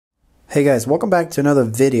Hey guys, welcome back to another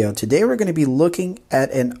video. Today we're going to be looking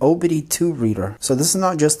at an OBD2 reader. So this is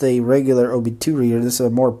not just a regular OBD2 reader, this is a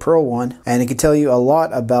more pro one, and it can tell you a lot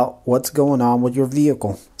about what's going on with your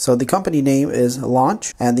vehicle. So the company name is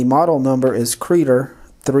Launch and the model number is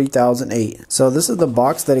Creader3008. So this is the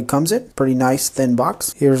box that it comes in, pretty nice thin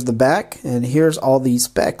box. Here's the back and here's all the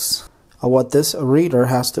specs of what this reader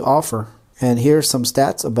has to offer. And here's some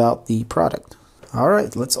stats about the product.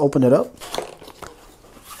 Alright, let's open it up.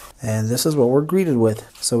 And this is what we're greeted with.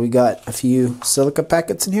 So we got a few silica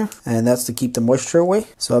packets in here, and that's to keep the moisture away.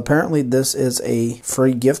 So apparently this is a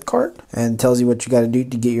free gift card and tells you what you got to do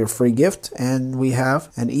to get your free gift. And we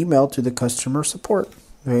have an email to the customer support.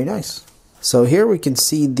 Very nice. So here we can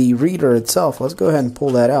see the reader itself. Let's go ahead and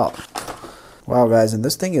pull that out. Wow guys, and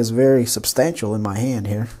this thing is very substantial in my hand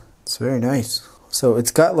here. It's very nice. So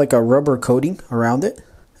it's got like a rubber coating around it,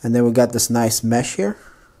 and then we got this nice mesh here.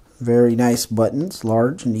 Very nice buttons,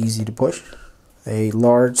 large and easy to push. A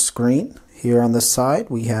large screen. Here on the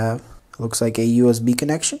side we have, looks like a USB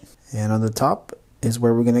connection. And on the top is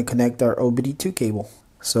where we're going to connect our OBD2 cable.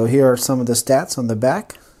 So here are some of the stats on the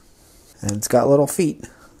back. And it's got little feet.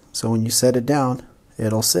 So when you set it down,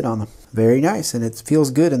 it'll sit on them. Very nice, and it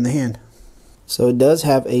feels good in the hand. So it does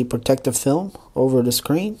have a protective film over the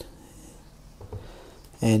screen.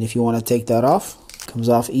 And if you want to take that off, comes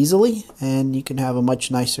off easily, and you can have a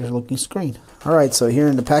much nicer looking screen. Alright, so here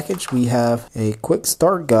in the package we have a quick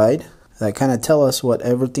start guide that kind of tell us what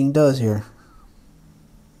everything does here.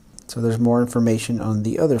 So there's more information on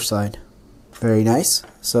the other side. Very nice.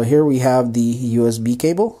 So here we have the USB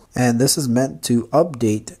cable, and this is meant to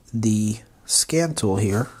update the scan tool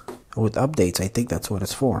here with updates. I think that's what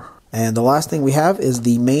it's for. And the last thing we have is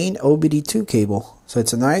the main OBD2 cable. So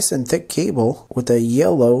it's a nice and thick cable with a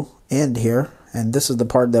yellow end here. And this is the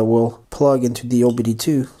part that will plug into the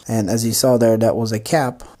OBD2. And as you saw there, that was a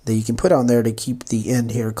cap that you can put on there to keep the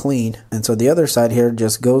end here clean. And so the other side here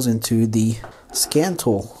just goes into the scan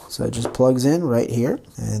tool. So it just plugs in right here,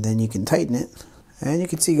 and then you can tighten it. And you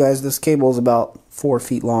can see guys, this cable is about 4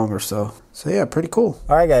 feet long or so. So yeah, pretty cool.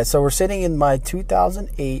 Alright guys, so we're sitting in my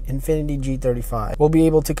 2008 Infiniti G35. We'll be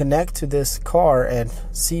able to connect to this car and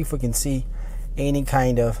see if we can see any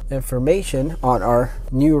kind of information on our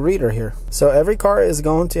new reader here. So every car is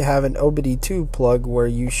going to have an OBD2 plug where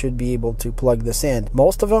you should be able to plug this in.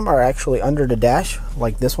 Most of them are actually under the dash,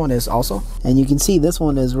 like this one is also. And you can see this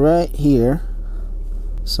one is right here.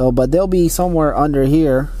 So, but they'll be somewhere under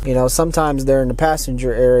here. You know, sometimes they're in the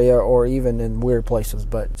passenger area or even in weird places.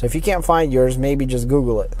 But so if you can't find yours, maybe just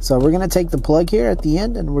Google it. So we're going to take the plug here at the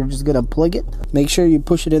end and we're just going to plug it. Make sure you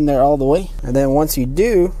push it in there all the way. And then once you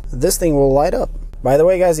do, this thing will light up. By the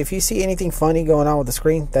way, guys, if you see anything funny going on with the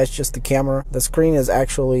screen, that's just the camera. The screen is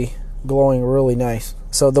actually glowing really nice.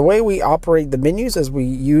 So the way we operate the menus is we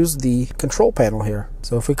use the control panel here.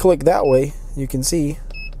 So if we click that way, you can see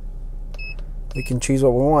we can choose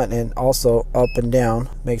what we want, and also up and down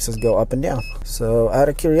makes us go up and down. So out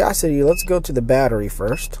of curiosity, let's go to the battery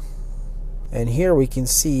first. And here we can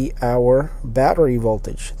see our battery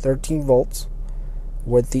voltage, 13 volts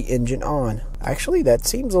with the engine on. Actually, that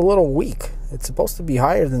seems a little weak. It's supposed to be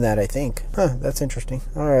higher than that, I think. Huh, that's interesting.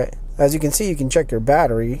 Alright. As you can see, you can check your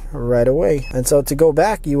battery right away. And so to go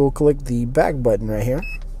back, you will click the back button right here.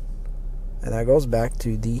 And that goes back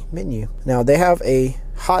to the menu. Now they have a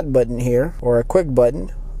hot button here, or a quick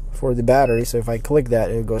button for the battery. So if I click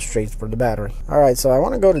that, it'll go straight for the battery. Alright, so I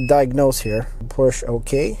want to go to diagnose here. Push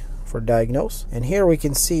OK for diagnose. And here we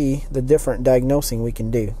can see the different diagnosing we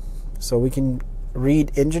can do. So we can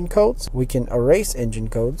read engine codes, we can erase engine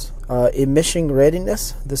codes, emission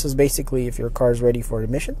readiness, this is basically if your car is ready for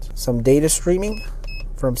emissions, some data streaming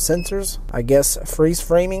from sensors, I guess freeze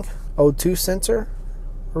framing, O2 sensor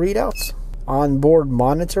readouts, onboard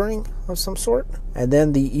monitoring of some sort, and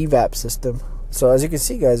then the EVAP system. So as you can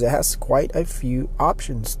see guys, it has quite a few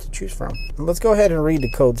options to choose from. Let's go ahead and read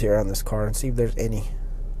the codes here on this car and see if there's any.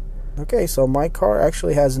 Okay, so my car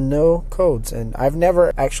actually has no codes, and I've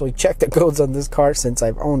never actually checked the codes on this car since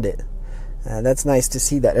I've owned it. And that's nice to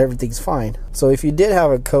see that everything's fine. So if you did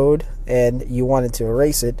have a code and you wanted to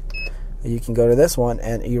erase it, you can go to this one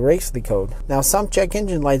and erase the code. Now some check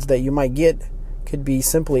engine lights that you might get could be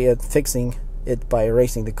simply fixing it by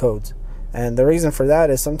erasing the codes. And the reason for that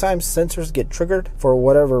is sometimes sensors get triggered for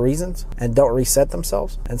whatever reasons and don't reset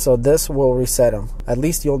themselves. And so this will reset them. At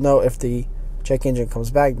least you'll know if the check engine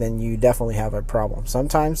comes back, then you definitely have a problem.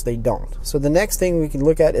 Sometimes they don't. So the next thing we can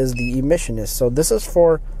look at is the emissionist. So this is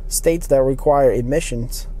for states that require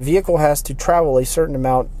emissions. Vehicle has to travel a certain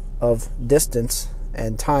amount of distance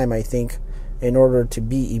and time, I think, in order to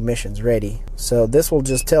be emissions ready. So this will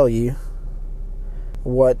just tell you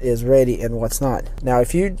what is ready and what's not. Now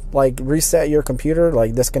if you like reset your computer,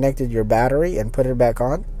 like disconnected your battery and put it back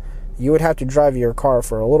on, you would have to drive your car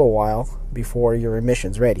for a little while before your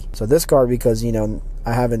emission's ready. So this car, because you know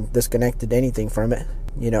I haven't disconnected anything from it,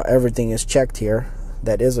 you know everything is checked here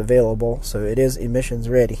that is available, so it is emissions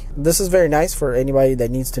ready. This is very nice for anybody that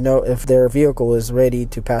needs to know if their vehicle is ready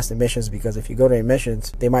to pass emissions, because if you go to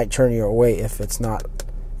emissions, they might turn you away if it's not,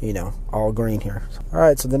 you know, all green here.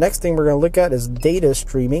 Alright, so the next thing we're going to look at is data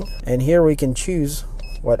streaming, and here we can choose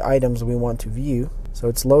what items we want to view. So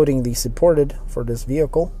it's loading the supported for this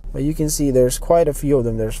vehicle, but you can see there's quite a few of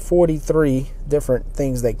them. There's 43 different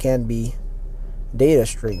things that can be data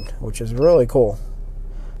streamed, which is really cool.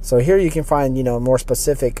 So here you can find, you know, more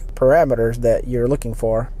specific parameters that you're looking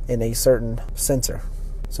for in a certain sensor.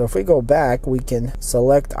 So if we go back, we can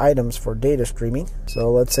select items for data streaming.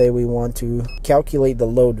 So let's say we want to calculate the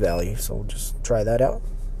load value. So we'll just try that out.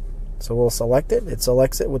 So we'll select it. It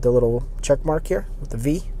selects it with the little check mark here with the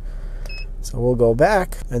V. So we'll go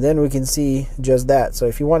back, and then we can see just that. So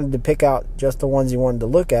if you wanted to pick out just the ones you wanted to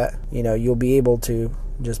look at, you know, you'll be able to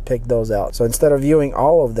just pick those out. So instead of viewing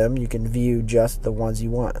all of them, you can view just the ones you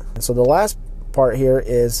want. And so the last part here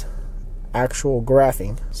is actual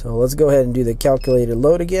graphing. So let's go ahead and do the calculated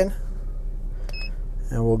load again,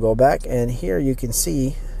 and we'll go back, and here you can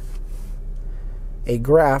see a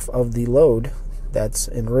graph of the load that's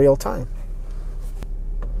in real time.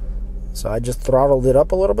 So I just throttled it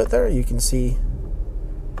up a little bit there. You can see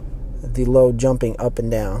the load jumping up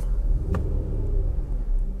and down.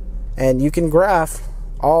 And you can graph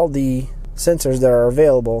all the sensors that are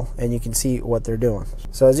available, and you can see what they're doing.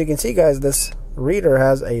 So as you can see, guys, this reader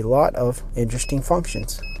has a lot of interesting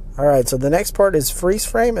functions. Alright, so the next part is freeze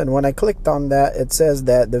frame, and when I clicked on that, it says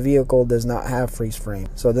that the vehicle does not have freeze frame.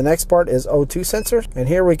 So the next part is O2 sensors, and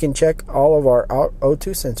here we can check all of our O2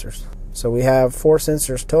 sensors. So we have 4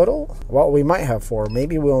 sensors total. Well, we might have 4.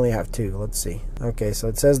 Maybe we only have 2. Let's see. Okay, so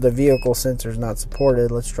it says the vehicle sensor is not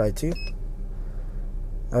supported. Let's try 2.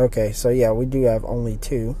 Okay, so yeah, we do have only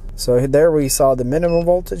 2. So there we saw the minimum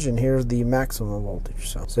voltage, and here's the maximum voltage.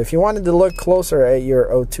 So if you wanted to look closer at your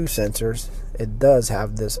O2 sensors, it does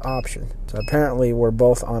have this option. So apparently we're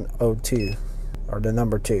both on O2, or the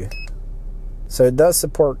number 2. So it does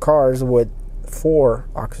support cars with 4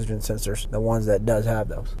 oxygen sensors, the ones that does have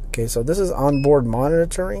those. Okay, so this is onboard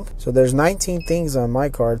monitoring. So there's 19 things on my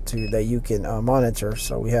car that you can monitor.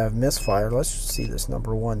 So we have misfire. Let's see this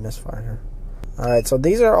number 1 misfire here. Alright, so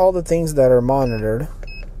these are all the things that are monitored,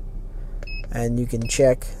 and you can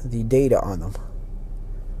check the data on them.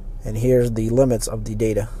 And here's the limits of the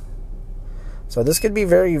data. So this could be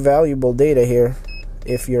very valuable data here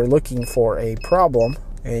if you're looking for a problem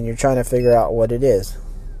and you're trying to figure out what it is.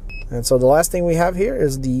 And so the last thing we have here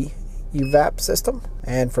is the EVAP system,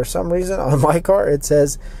 and for some reason on my car it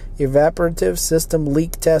says evaporative system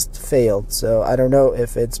leak test failed. So I don't know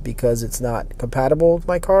if it's because it's not compatible with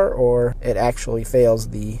my car, or it actually fails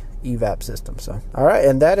the EVAP system. So alright,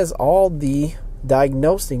 and that is all the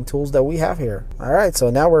diagnosing tools that we have here. Alright, so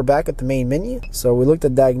now we're back at the main menu. So we looked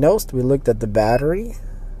at diagnosed, we looked at the battery.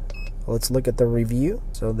 Let's look at the review.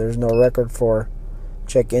 So there's no record for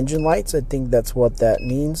check engine lights. I think that's what that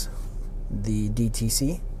means, the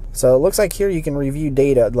DTC. So it looks like here you can review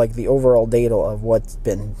data, like the overall data of what's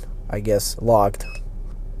been, I guess, logged.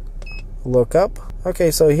 Lookup.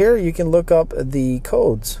 Okay, so here you can look up the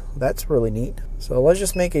codes. That's really neat. So let's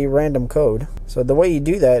just make a random code. So the way you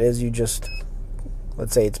do that is you just,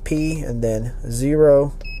 let's say it's P and then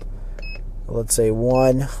 0, let's say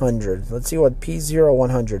 100. Let's see what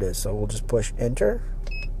P0100 is. So we'll just push enter.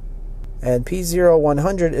 And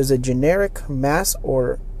P0100 is a generic mass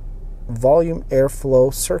or volume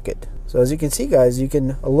airflow circuit. So as you can see, guys, you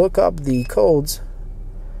can look up the codes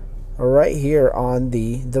right here on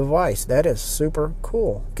the device. That is super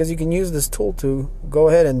cool, because you can use this tool to go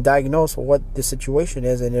ahead and diagnose what the situation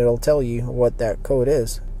is, and it'll tell you what that code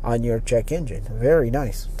is on your check engine. Very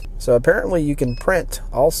nice. So apparently you can print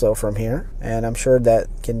also from here, and I'm sure that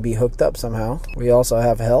can be hooked up somehow. We also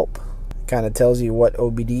have help. Kind of tells you what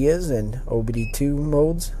OBD is and OBD2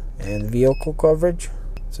 modes and vehicle coverage.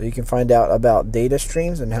 So you can find out about data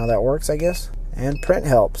streams and how that works, I guess. And print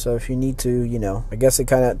help. So if you need to, you know, I guess it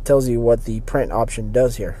kind of tells you what the print option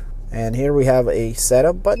does here. And here we have a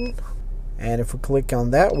setup button. And if we click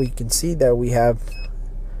on that, we can see that we have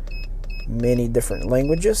many different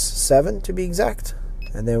languages, 7 to be exact.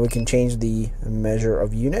 And then we can change the measure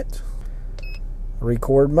of unit.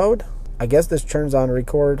 Record mode. I guess this turns on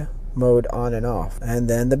record mode on and off. And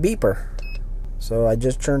then the beeper. So I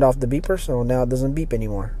just turned off the beeper, so now it doesn't beep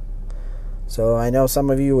anymore. So I know some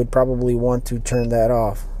of you would probably want to turn that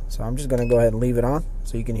off. So I'm just going to go ahead and leave it on.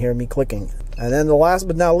 so you can hear me clicking. And then the last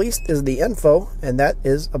but not least is the info, and that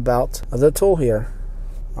is about the tool here.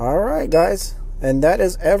 Alright guys, and that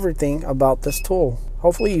is everything about this tool.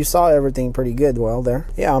 Hopefully you saw everything pretty good well there.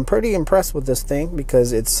 Yeah, I'm pretty impressed with this thing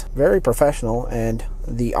because it's very professional, and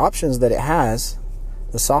the options that it has,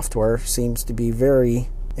 the software seems to be very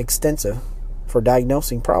extensive for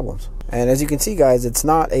diagnosing problems. And as you can see guys, it's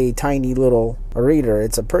not a tiny little reader,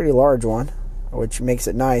 it's a pretty large one, which makes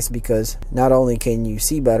it nice because not only can you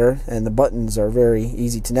see better and the buttons are very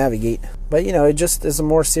easy to navigate, but you know, it just is a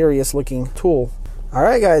more serious looking tool.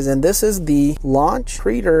 Alright guys, and this is the launch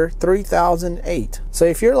Creader3008. So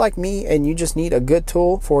if you're like me and you just need a good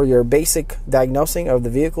tool for your basic diagnosing of the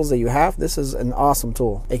vehicles that you have, this is an awesome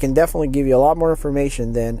tool. It can definitely give you a lot more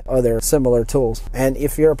information than other similar tools. And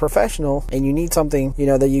if you're a professional and you need something, you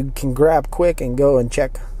know, that you can grab quick and go and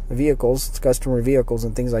check vehicles, customer vehicles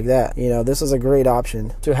and things like that, you know, this is a great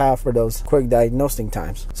option to have for those quick diagnosing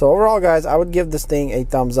times. So overall guys, I would give this thing a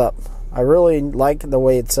thumbs up. I really like the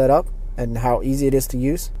way it's set up and how easy it is to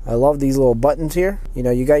use. I love these little buttons here. You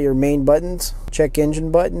know, you got your main buttons, check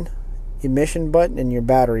engine button, emission button, and your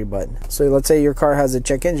battery button. So let's say your car has a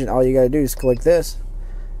check engine, all you gotta do is click this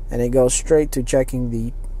and it goes straight to checking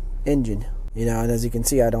the engine. You know, and as you can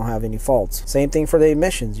see, I don't have any faults. Same thing for the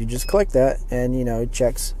emissions. You just click that and you know, it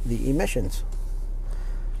checks the emissions.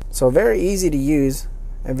 So very easy to use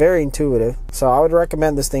and very intuitive. So I would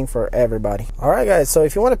recommend this thing for everybody. Alright guys, so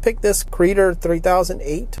if you want to pick this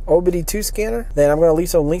Creader3008 OBD2 scanner, then I'm going to leave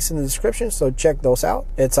some links in the description, so check those out.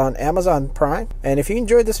 It's on Amazon Prime. And if you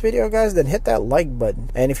enjoyed this video guys, then hit that like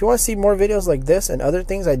button. And if you want to see more videos like this and other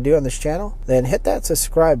things I do on this channel, then hit that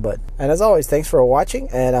subscribe button. And as always, thanks for watching,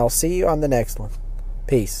 and I'll see you on the next one.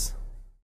 Peace.